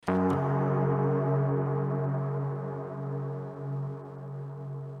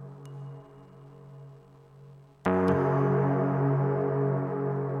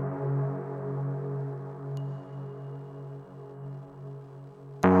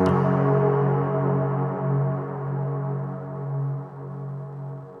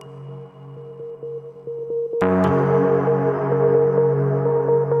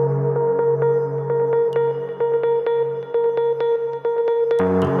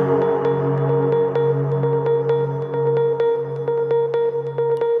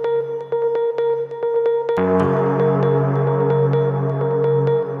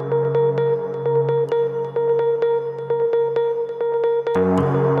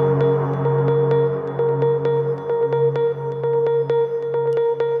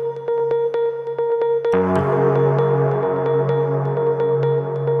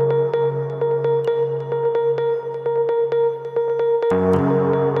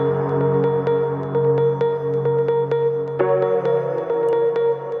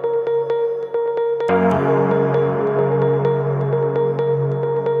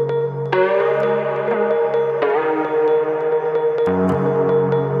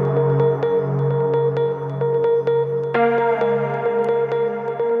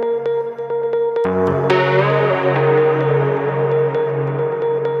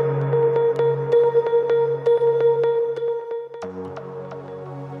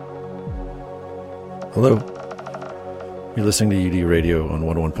Hello. You're listening to UD Radio on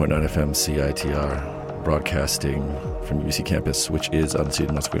 101.9 FM CITR, broadcasting from UC campus, which is unceded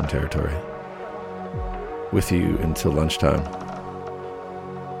Musqueam territory. With you until lunchtime.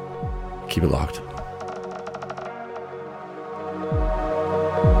 Keep it locked.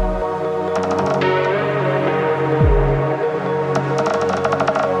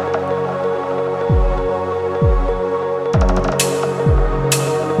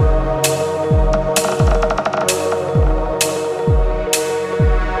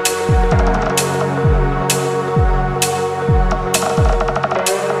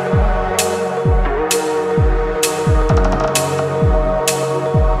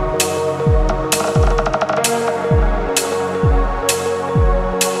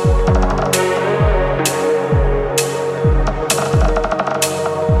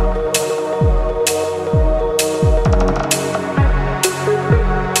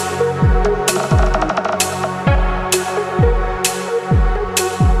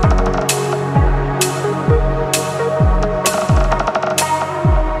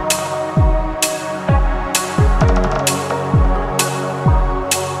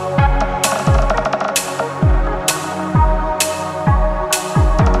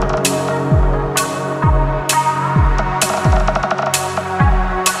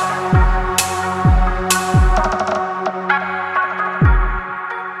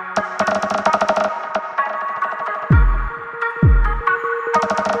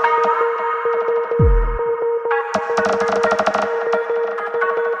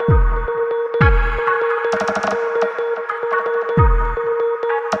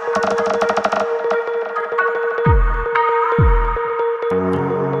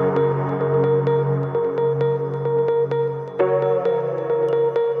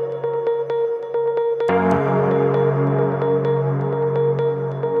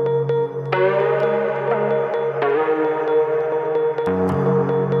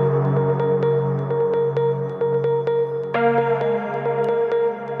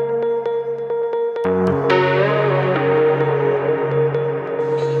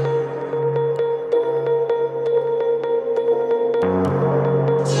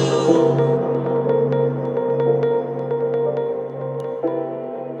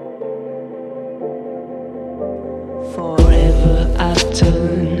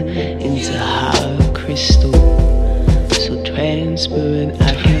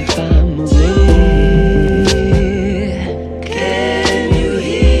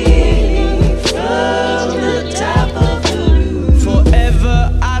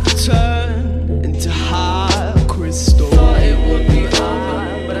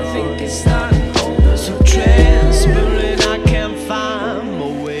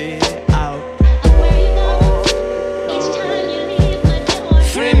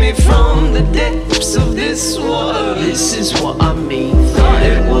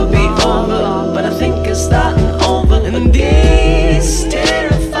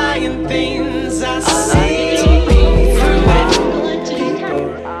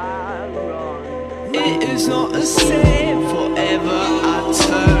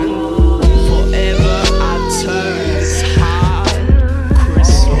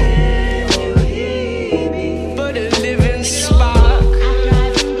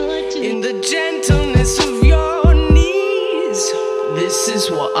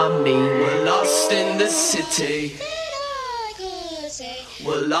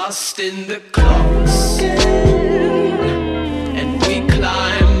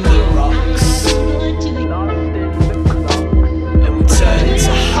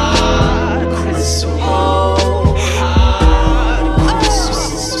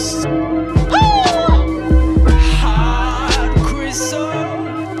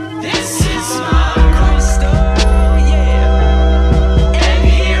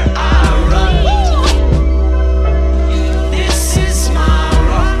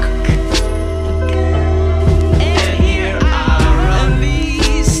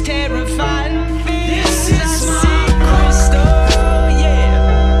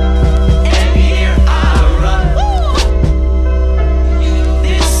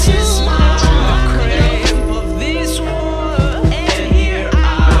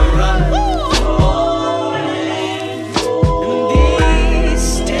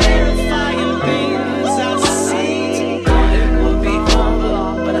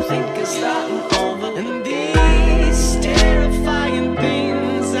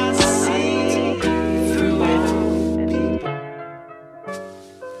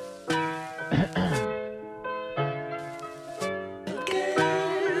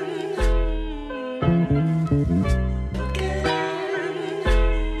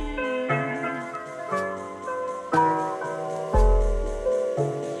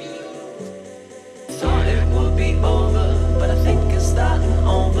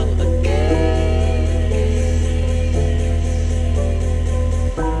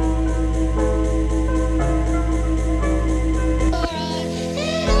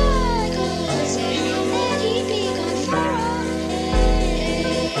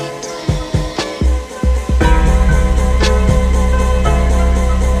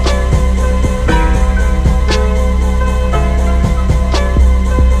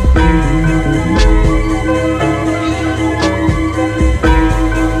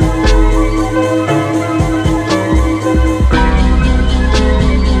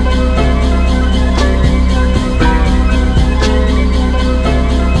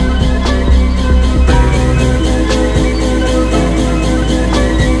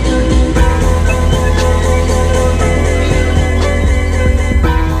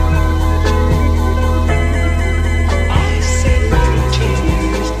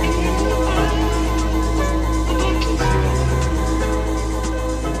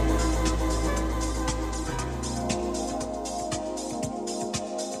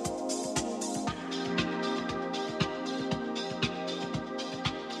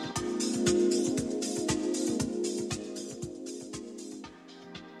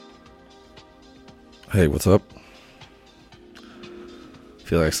 Hey, what's up?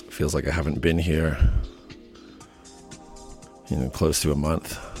 Feels like I haven't been here, close to a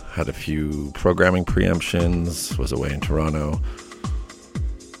month. Had a few programming preemptions, was away in Toronto.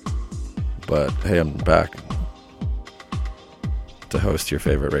 But hey, I'm back to host your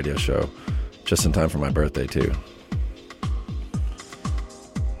favorite radio show, just in time for my birthday too.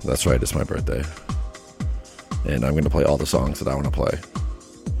 That's right, it's my birthday. And I'm going to play all the songs that I want to play.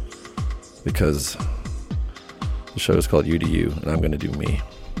 Because the show is called You to You, and I'm going to do me.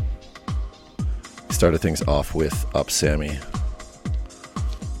 We started things off with Up Sammy.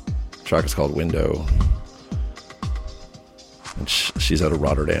 The track is called Window. And she's out of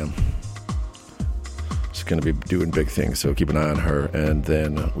Rotterdam. She's going to be doing big things, so keep an eye on her. And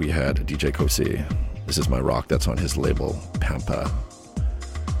then we had DJ Kosi. This is my rock that's on his label, Pampa.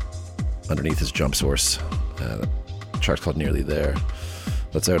 Underneath his Jump Source. The track's called Nearly There.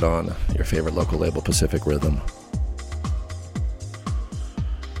 That's out on your favorite local label, Pacific Rhythm.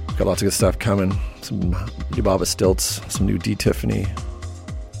 Got lots of good stuff coming. Some new Baba Stilts, some new D. Tiffany,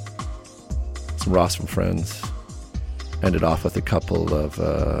 some Ross from Friends. Ended off with a couple of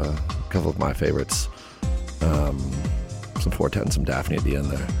my favorites. Some Fortet and some Daphne at the end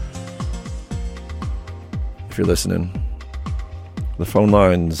there. If you're listening, the phone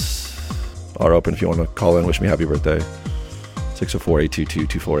lines are open if you want to call in, wish me happy birthday.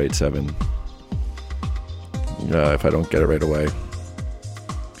 604-822-2487. If I don't get it right away,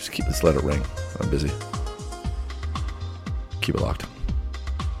 just let it ring. I'm busy. Keep it locked.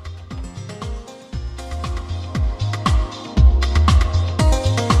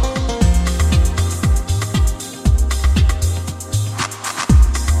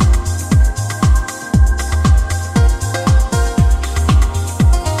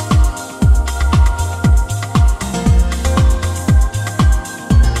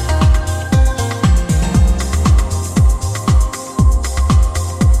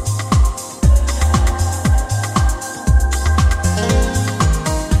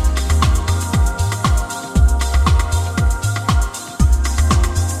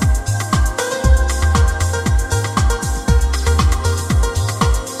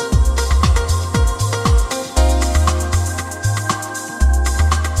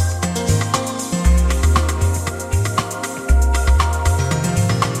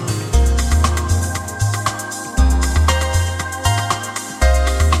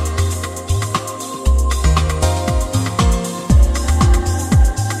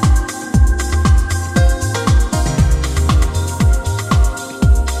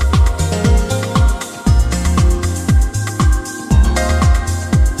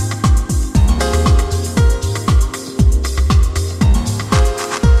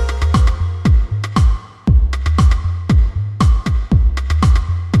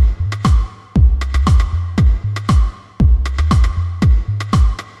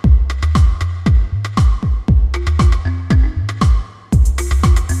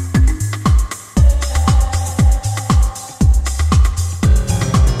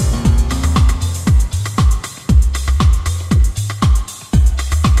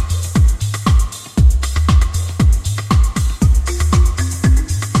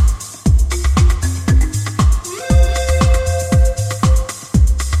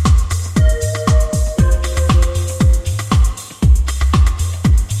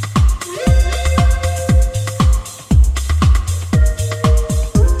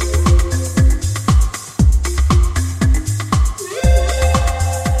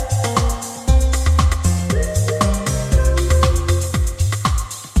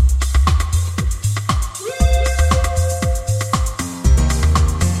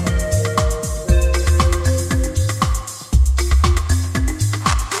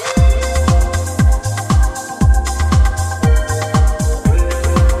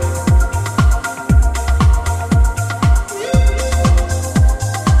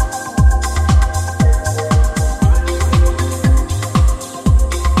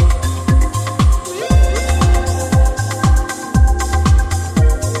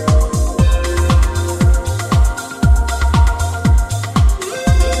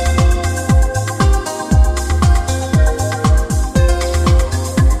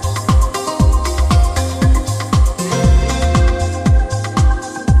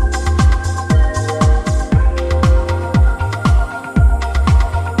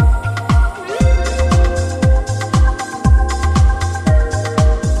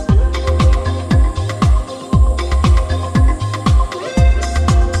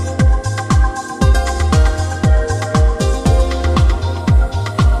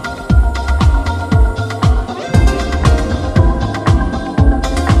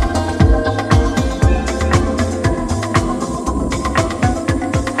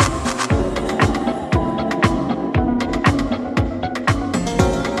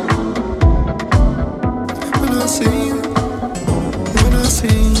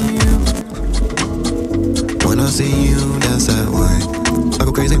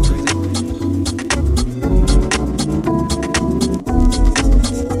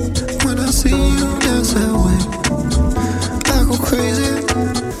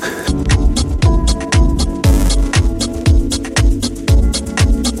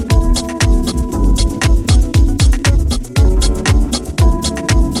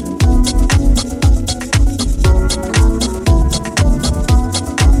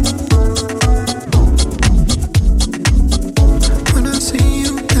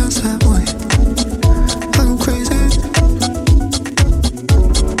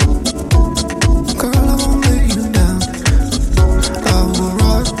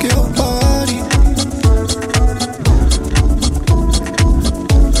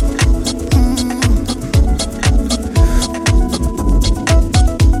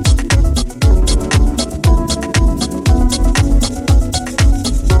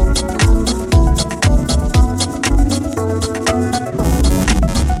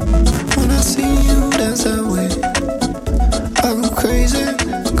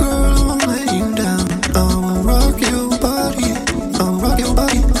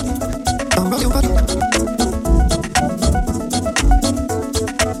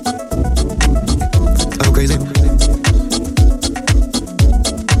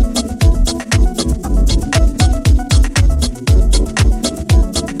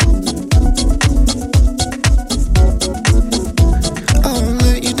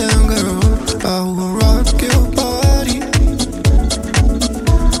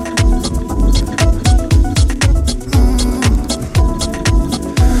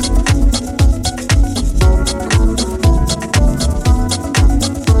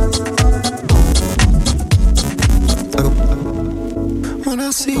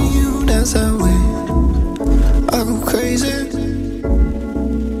 as I wait, I go crazy.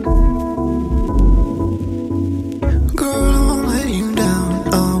 Girl, I won't let you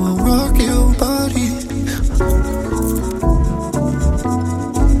down, I will rock your body.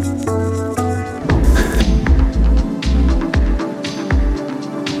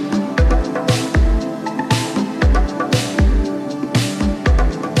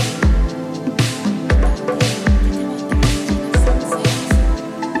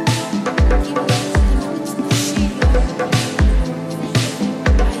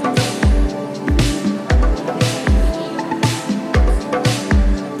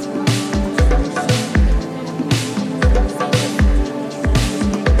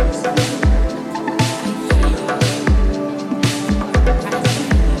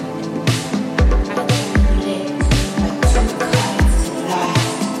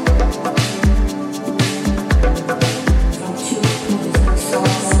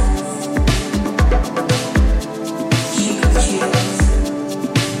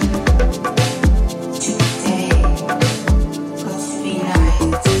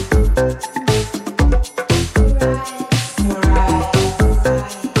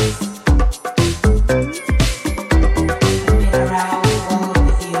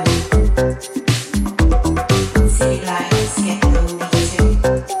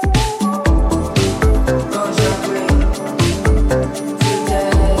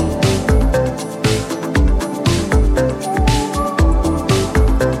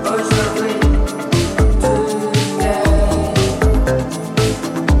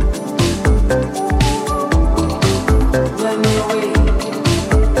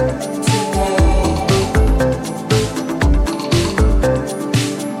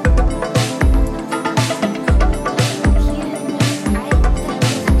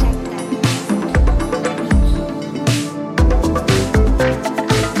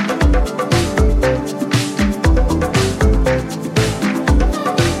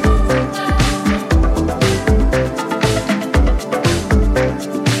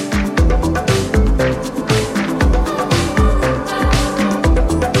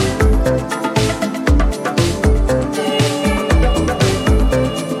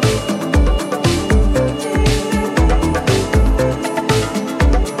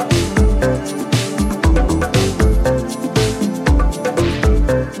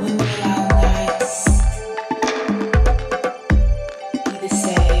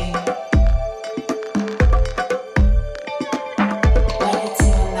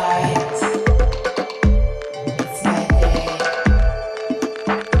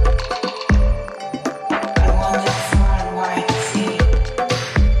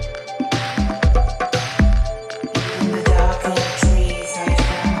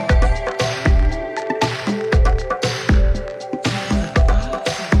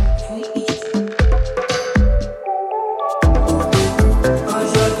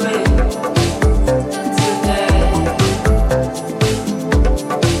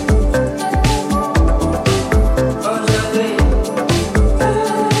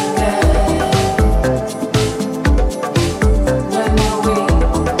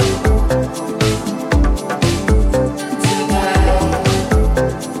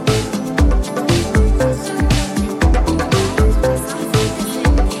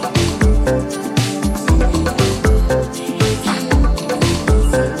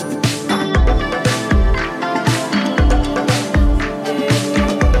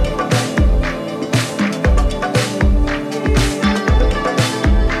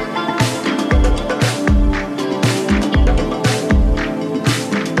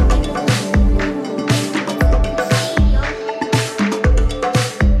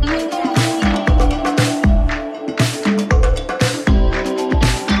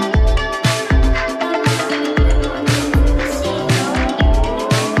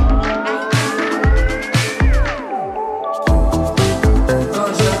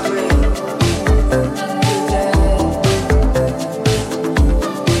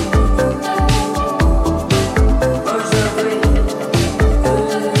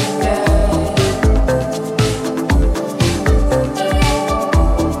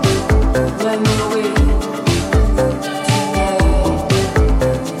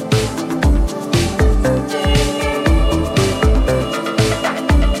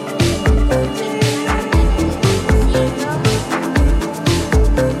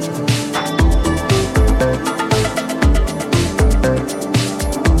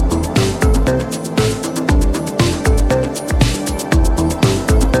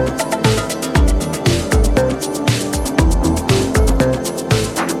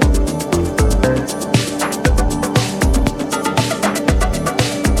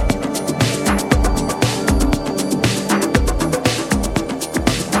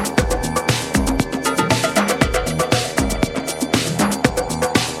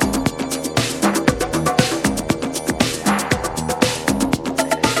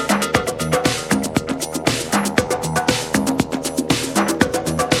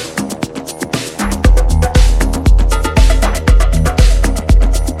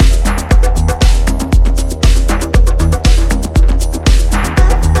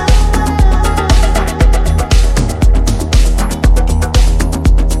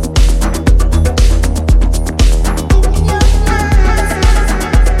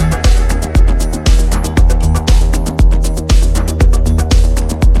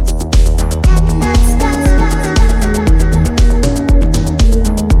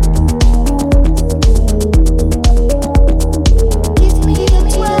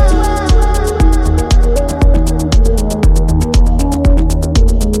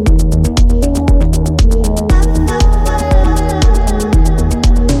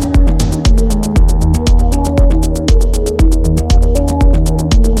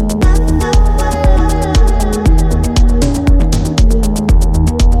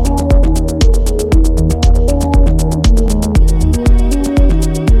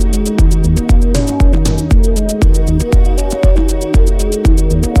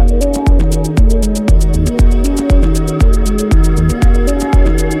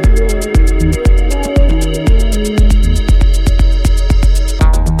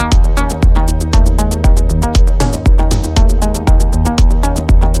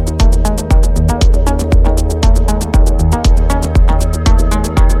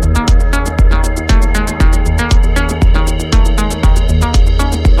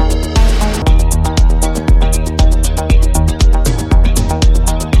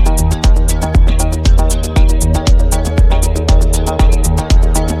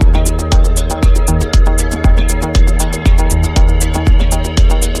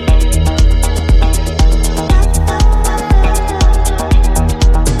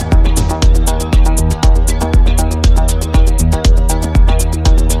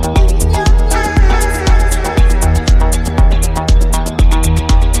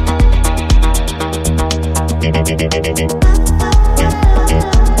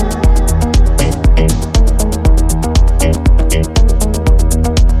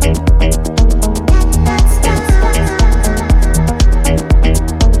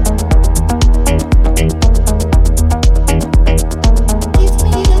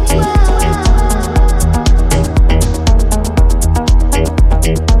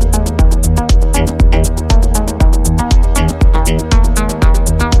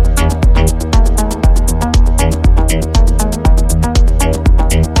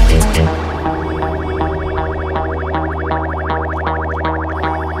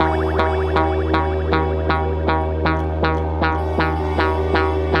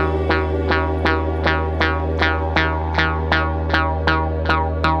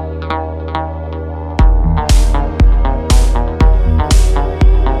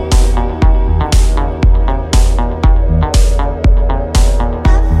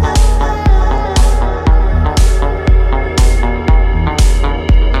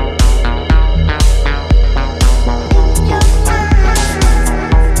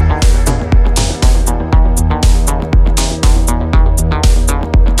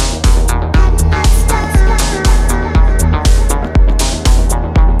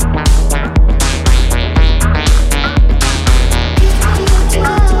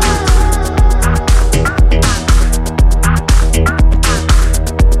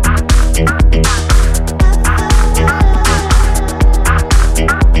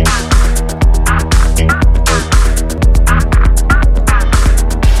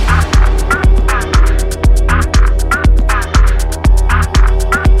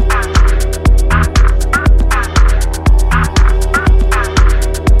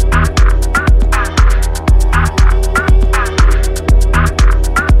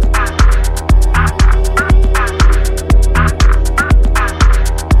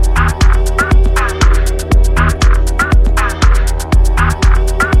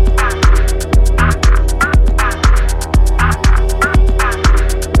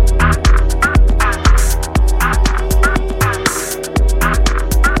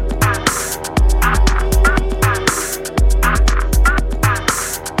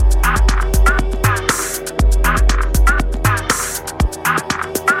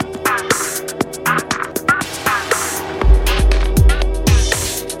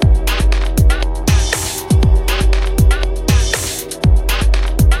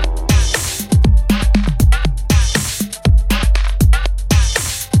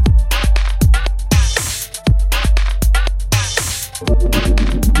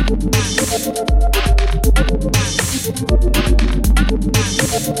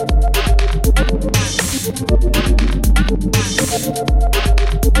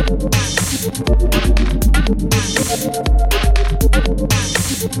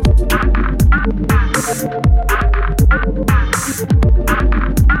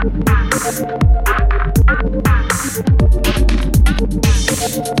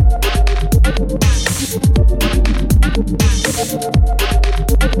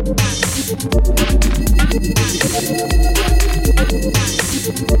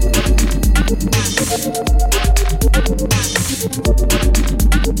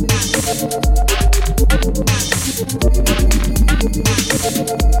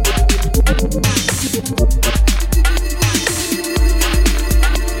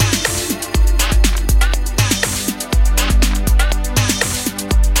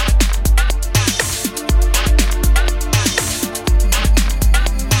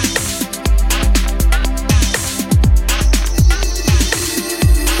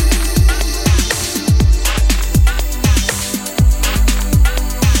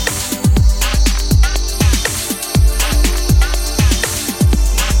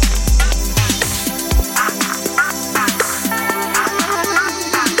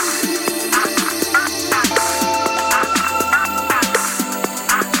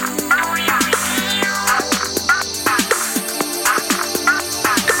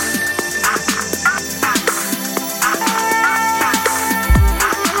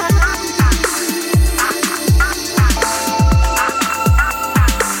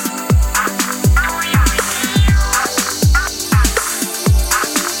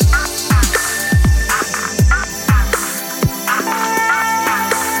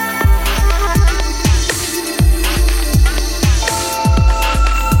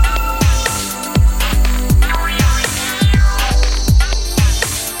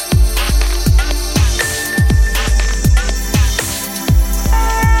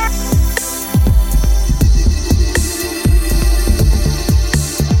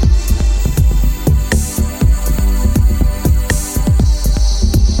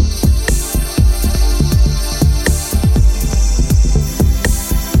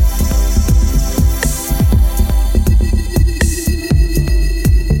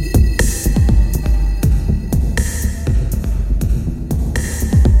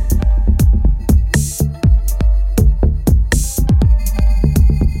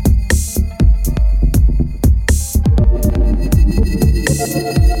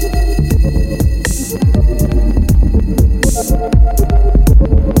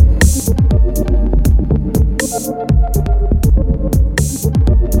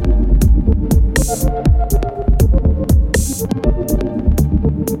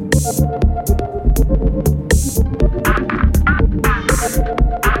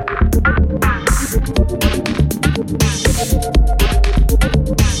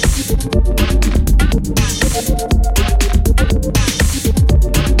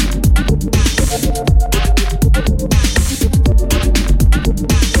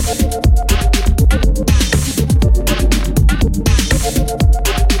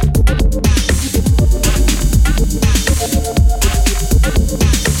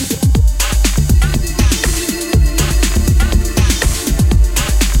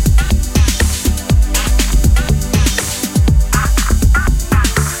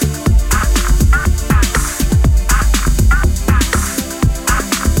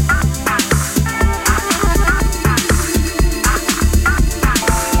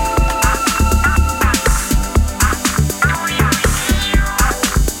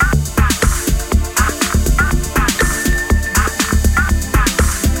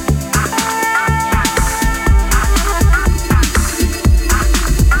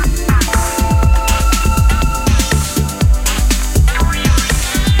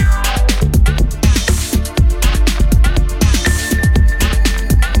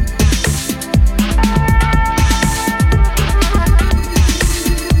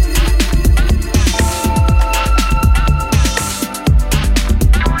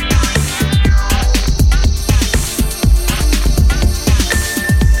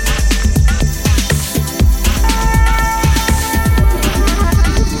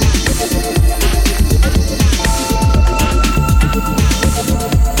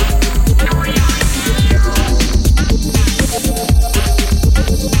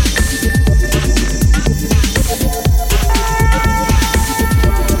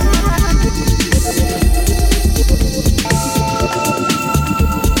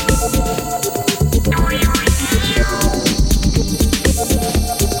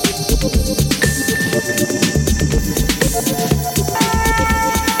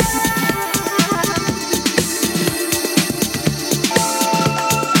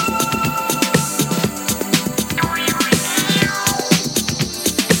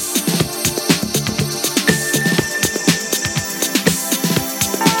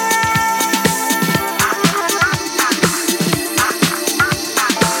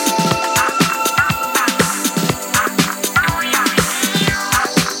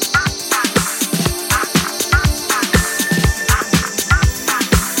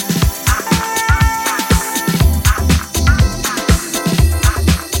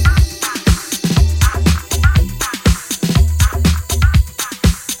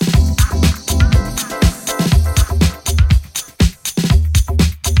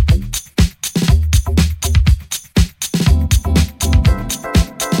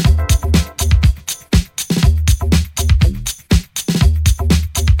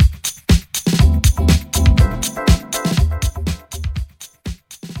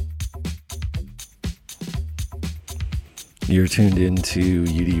 You're tuned into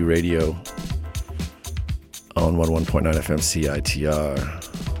UD Radio on 101.9 FM CITR.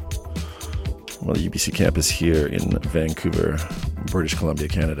 Well, the UBC campus here in Vancouver, British Columbia,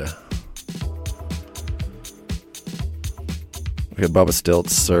 Canada. We had Bubba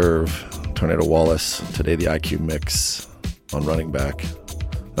Stilts, Serve, Tornado Wallace. Today the IQ mix on Running Back.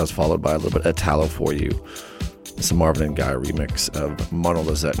 That was followed by a little bit of Italo for you. It's a Marvin and Guy remix of Mono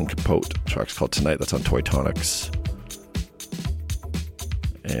Lizette and Capote. The track's called Tonight. That's on Toy Tonics.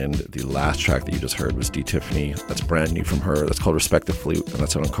 And the last track that you just heard was D. Tiffany. That's brand new from her. That's called Respect the Flute, and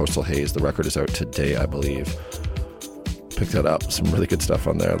that's out on Coastal Haze. The record is out today, I believe. Picked that up. Some really good stuff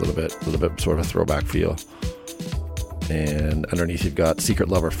on there. A little bit sort of a throwback feel. And underneath you've got Secret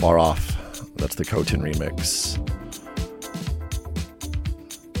Lover, Far Off. That's the Cotin remix.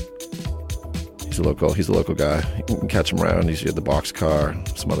 He's a local guy. You can catch him around. He's at the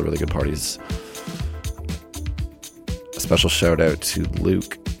Boxcar. Some other really good parties. A special shout out to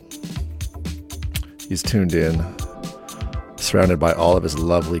Luke. He's tuned in, surrounded by all of his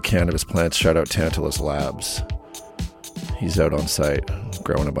lovely cannabis plants. Shout out Tantalus Labs. He's out on site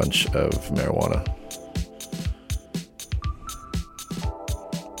growing a bunch of marijuana.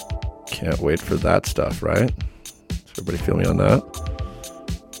 Can't wait for that stuff, right? Does everybody feel me on that?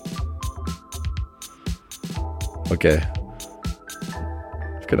 Okay.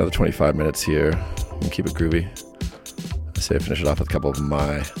 I've got another 25 minutes here. You can keep it groovy. I say I finish it off with a couple of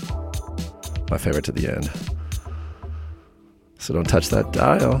my favorites at the end. So don't touch that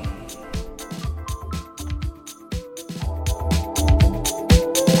dial.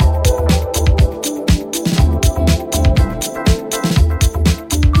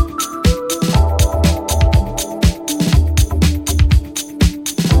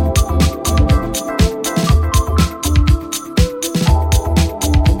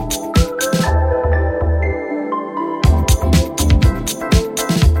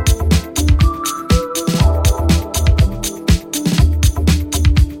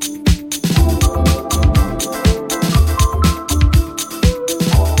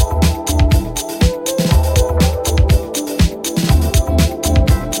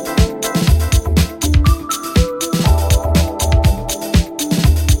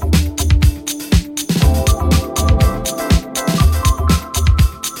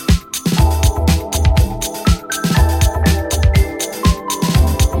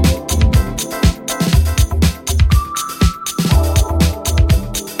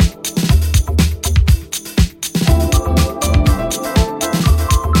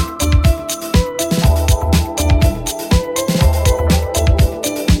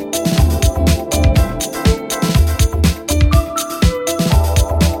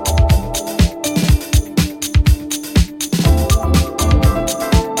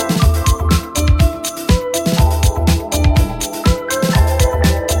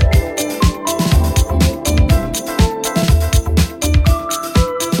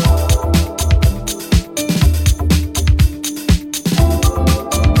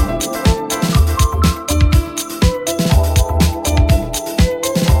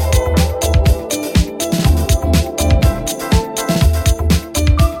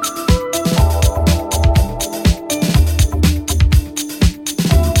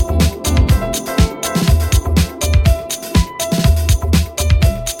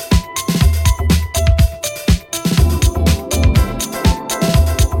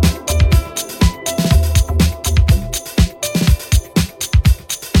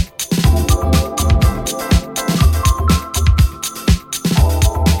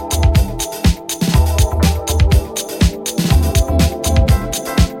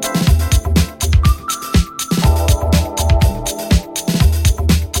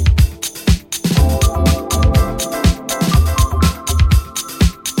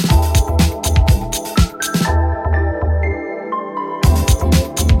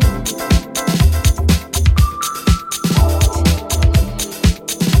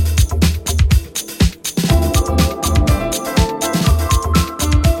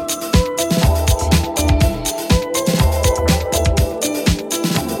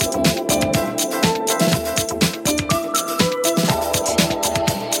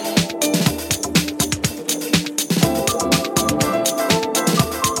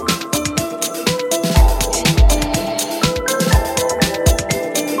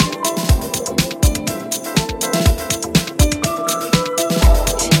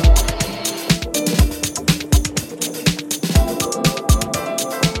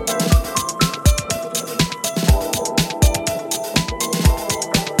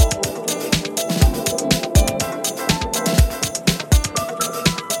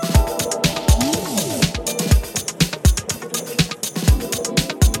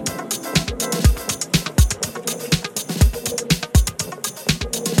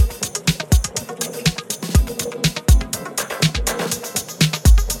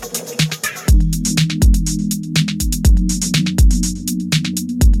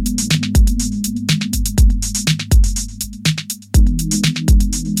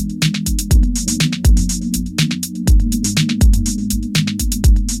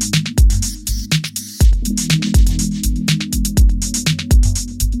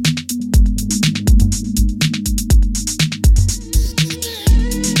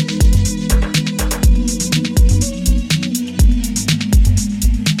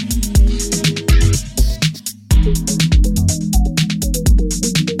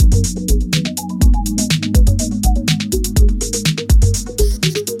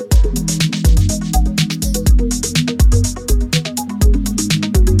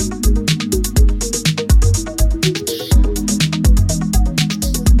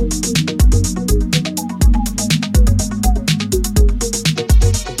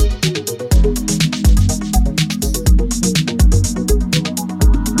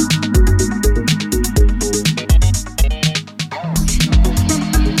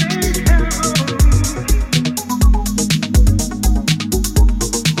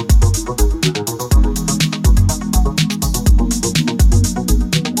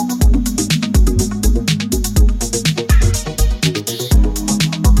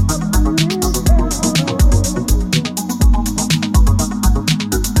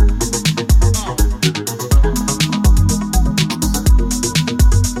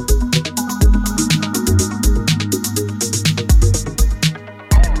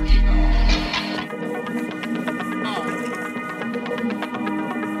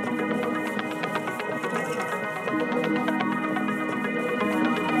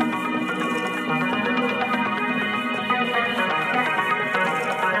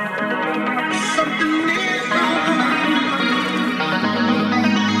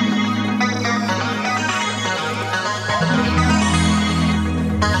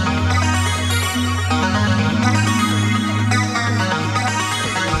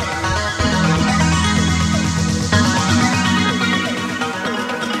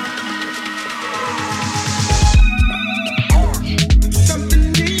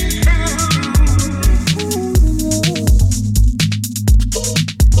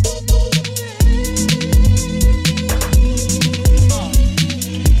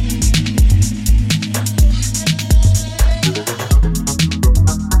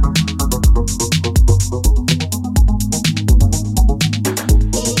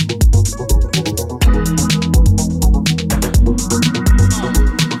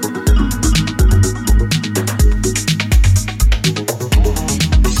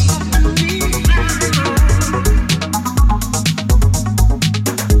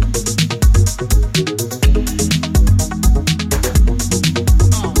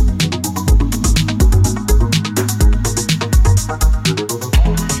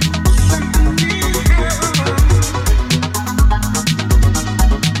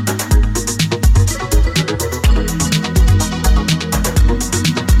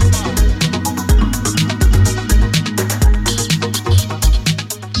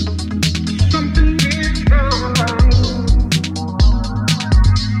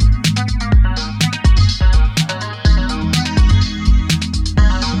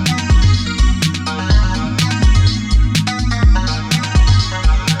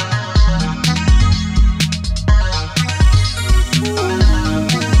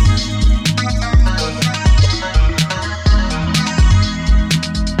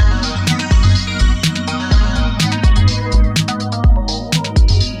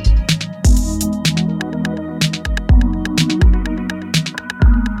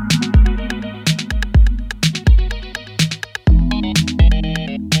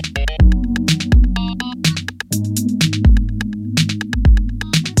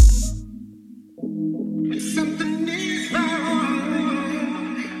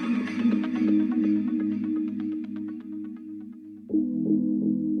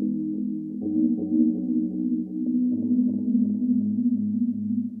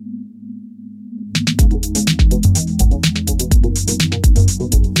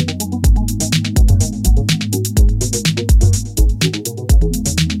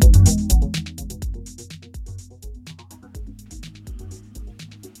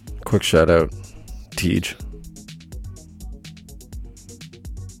 Quick shout out, Tej.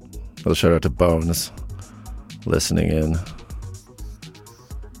 Another shout out to Bones, listening in.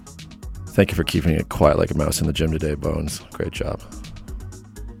 Thank you for keeping it quiet like a mouse in the gym today, Bones. Great job.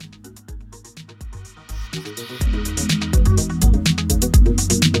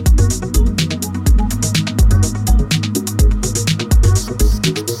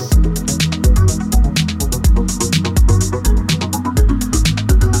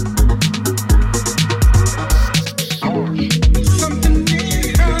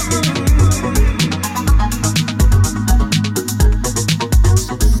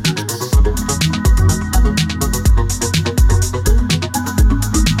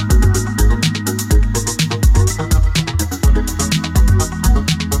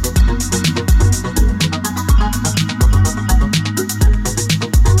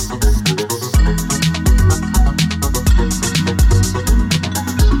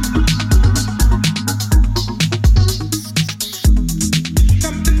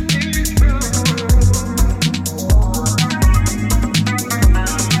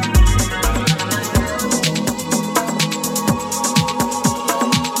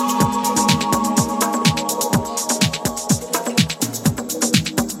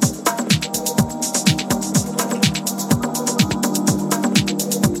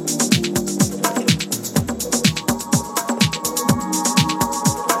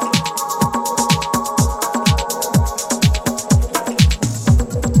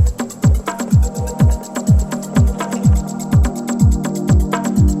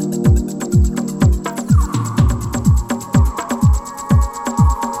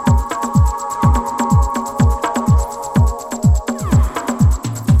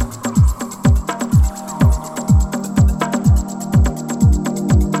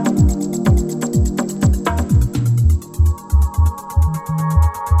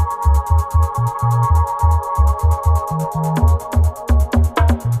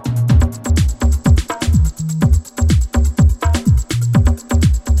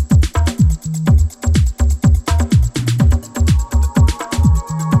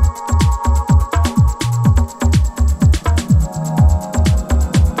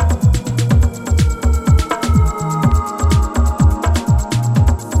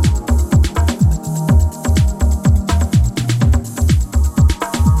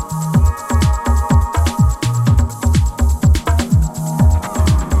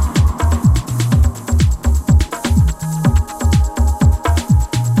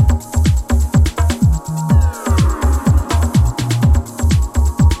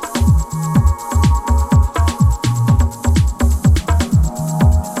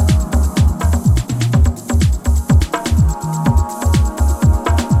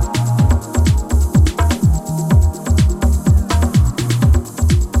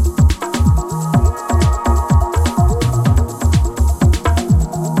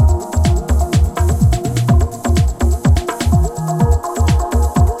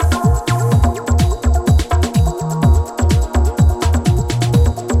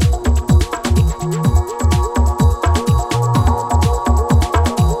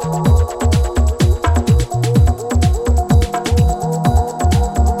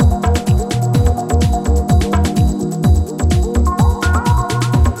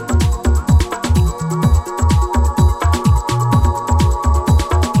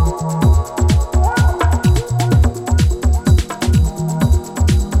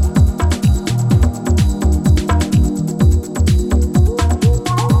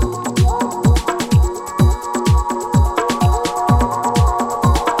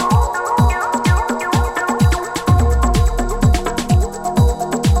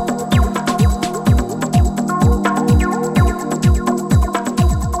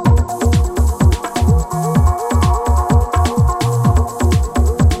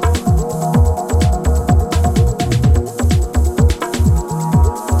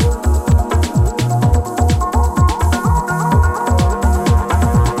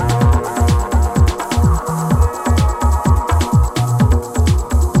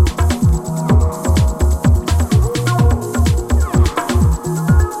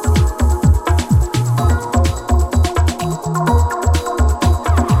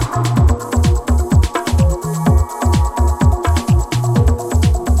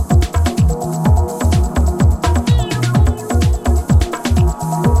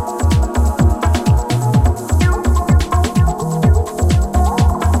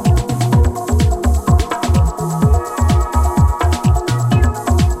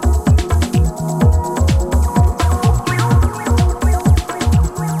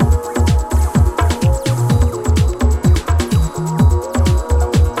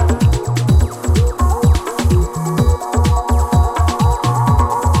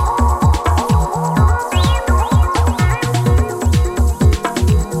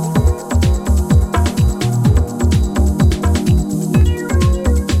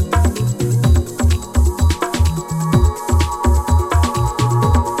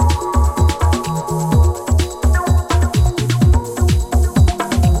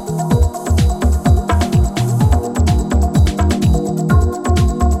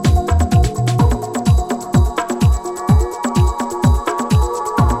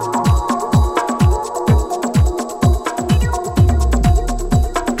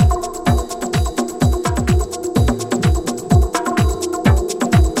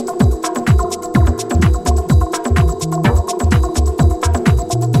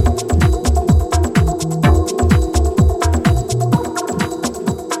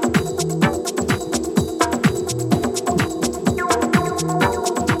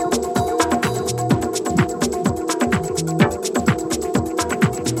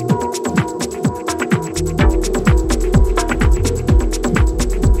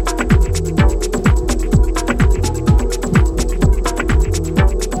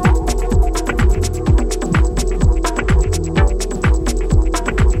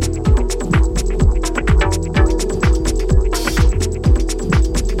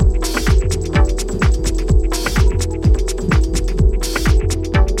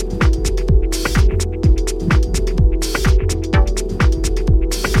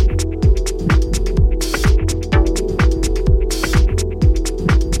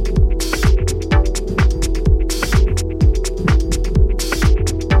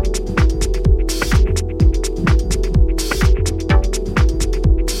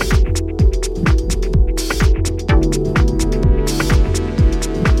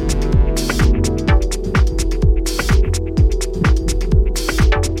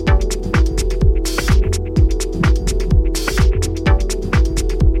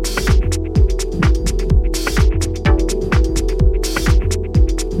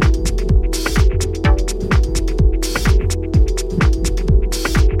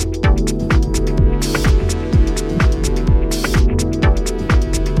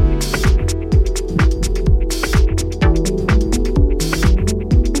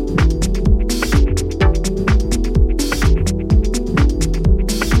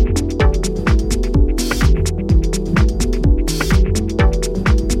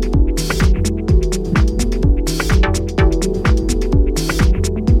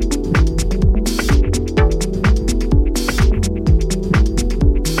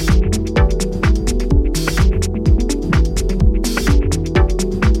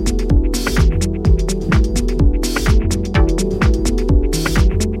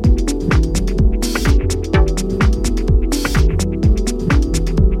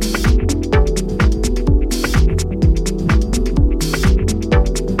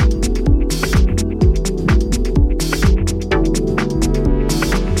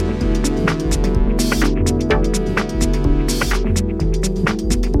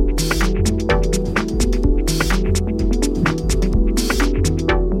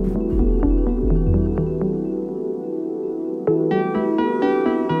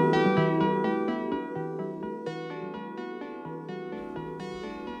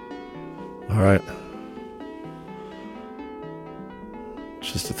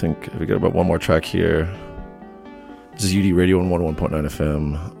 just to think, we got about one more track here. This is UD Radio on 101.9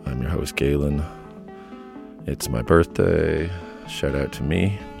 FM. I'm your host, Galen. It's my birthday. Shout out to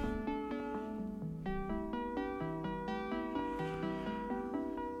me.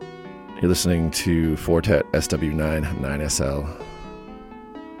 You're listening to Fortet SW9 9SL.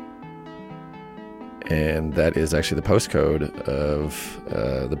 And that is actually the postcode of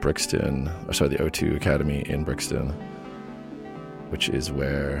the O2 Academy in Brixton, which is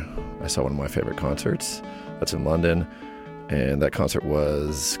where I saw one of my favorite concerts. That's in London. And that concert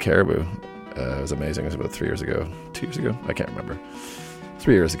was Caribou. It was amazing. It was about 3 years ago. 2 years ago? I can't remember.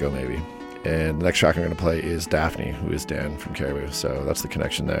 3 years ago, maybe. And the next track I'm going to play is Daphne, who is Dan from Caribou. So that's the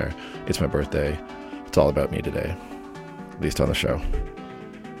connection there. It's my birthday. It's all about me today, at least on the show.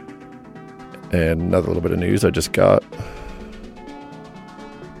 And another little bit of news I just got.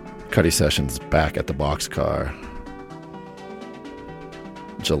 Cuddy Sessions back at the Boxcar.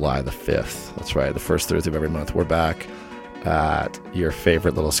 July the 5th. That's right, the first Thursday of every month. We're back at your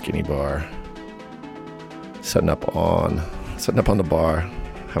favorite little skinny bar. Setting up on the bar.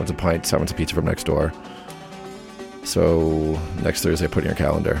 Having some pints, having some pizza from next door. So next Thursday, put in your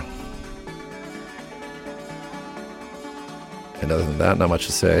calendar. And other than that, not much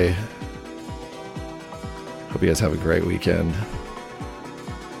to say. Hope you guys have a great weekend.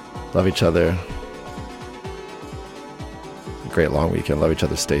 Love each other. A great long weekend. Love each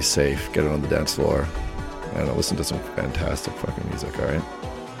other. Stay safe. Get it on the dance floor. And listen to some fantastic fucking music, alright?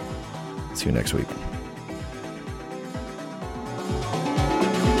 See you next week.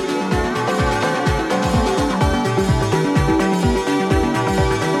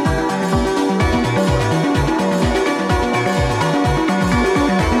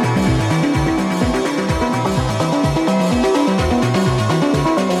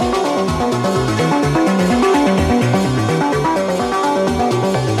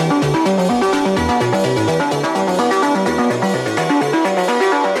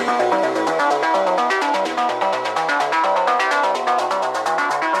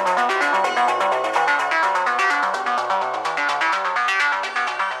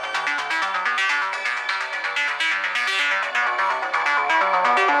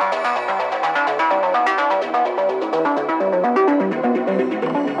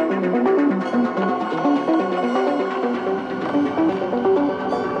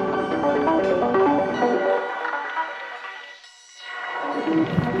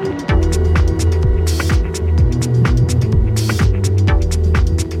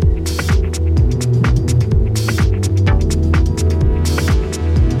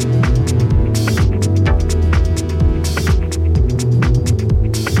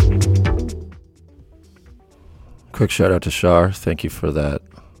 Quick shout out to Shar. Thank you for that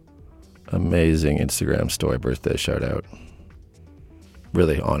amazing Instagram story birthday shout out.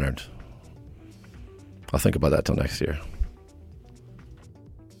 Really honored. I'll think about that till next year.